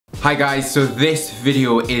Hi guys, so this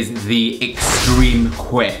video is the extreme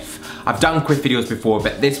quiff. I've done quiff videos before,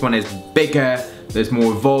 but this one is bigger, there's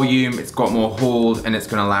more volume, it's got more hold, and it's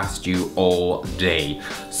gonna last you all day.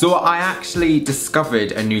 So I actually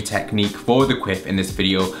discovered a new technique for the quiff in this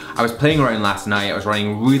video. I was playing around last night, I was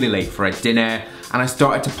running really late for a dinner, and I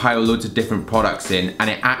started to pile loads of different products in, and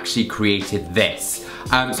it actually created this.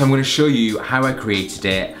 So I'm gonna show you how I created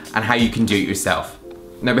it, and how you can do it yourself.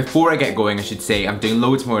 Now before I get going, I should say I'm doing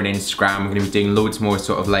loads more on Instagram. I'm gonna be doing loads more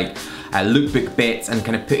sort of like lookbook bits and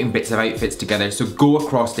kind of putting bits of outfits together. So go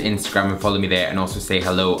across to Instagram and follow me there, and also say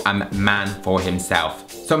hello. I'm Man for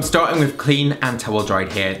Himself. So I'm starting with clean and towel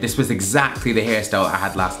dried hair. This was exactly the hairstyle I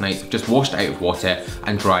had last night. So I've just washed out of water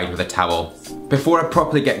and dried with a towel. Before I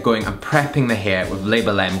properly get going, I'm prepping the hair with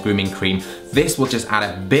Label M grooming cream. This will just add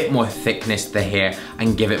a bit more thickness to the hair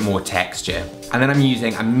and give it more texture. And then I'm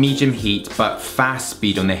using a medium heat but fast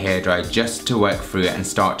speed on the hairdryer just to work through it and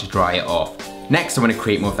start to dry it off. Next, I want to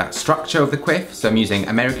create more of that structure of the quiff, so I'm using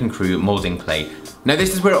American Crew molding clay. Now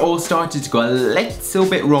this is where it all started to go a little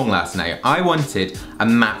bit wrong last night. I wanted a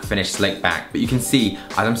matte finish slick back, but you can see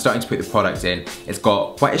as I'm starting to put the product in, it's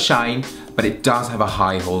got quite a shine, but it does have a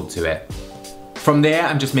high hold to it. From there,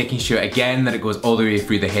 I'm just making sure again that it goes all the way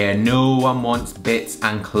through the hair. No one wants bits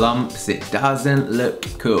and clumps. It doesn't look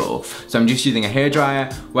cool. So I'm just using a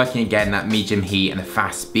hairdryer, working again that medium heat and the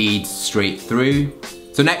fast speed straight through.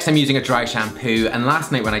 So next I'm using a dry shampoo, and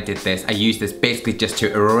last night when I did this, I used this basically just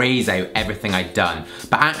to erase out everything I'd done.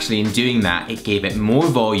 But actually in doing that, it gave it more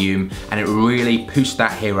volume and it really pushed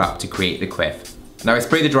that hair up to create the quiff. Now I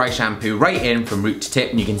spray the dry shampoo right in from root to tip,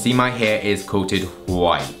 and you can see my hair is coated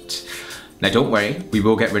white. Now don't worry, we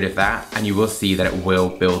will get rid of that and you will see that it will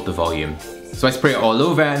build the volume. So I spray it all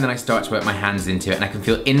over and then I start to work my hands into it, and I can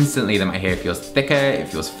feel instantly that my hair feels thicker, it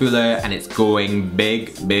feels fuller, and it's going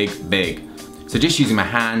big, big, big. So just using my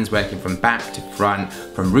hands, working from back to front,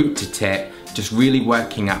 from root to tip, just really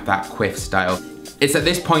working up that quiff style. It's at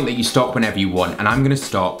this point that you stop whenever you want, and I'm gonna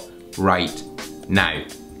stop right now.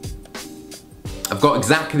 I've got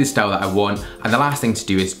exactly the style that I want, and the last thing to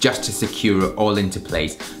do is just to secure it all into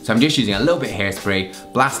place. So I'm just using a little bit of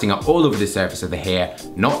hairspray, blasting it all over the surface of the hair,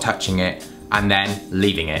 not touching it, and then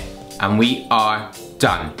leaving it. And we are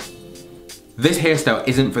done. This hairstyle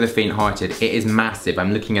isn't for the faint-hearted, it is massive,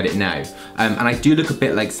 I'm looking at it now. And I do look a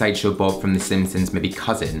bit like Sideshow Bob from The Simpsons, maybe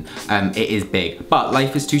cousin. It is big, but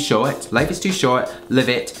life is too short. Life is too short, live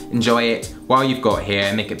it, enjoy it, while you've got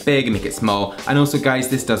hair, make it big and make it small. And also guys,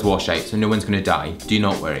 this does wash out, so no one's gonna die, do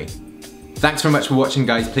not worry. Thanks very much for watching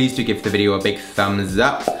guys, please do give the video a big thumbs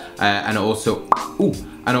up. And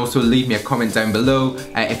also leave me a comment down below.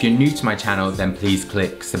 If you're new to my channel, then please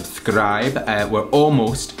click subscribe. We're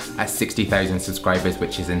almost at 60,000 subscribers,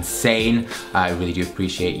 which is insane. I really do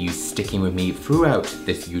appreciate you sticking with me throughout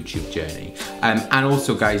this YouTube journey. And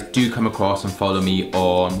also guys, do come across and follow me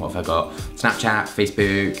on, what have I got? Snapchat,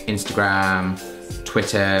 Facebook, Instagram,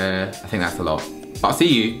 Twitter, I think that's a lot. But I'll see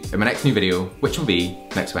you in my next new video, which will be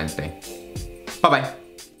next Wednesday. Bye-bye.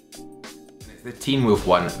 It's the Teen Wolf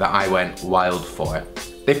one that I went wild for.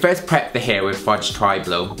 They first prepped the hair with fudge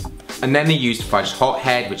tri-blow, and then they used fudge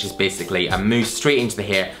hothead, which is basically a mousse straight into the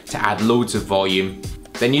hair to add loads of volume.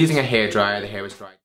 Then using a hairdryer, the hair was dried.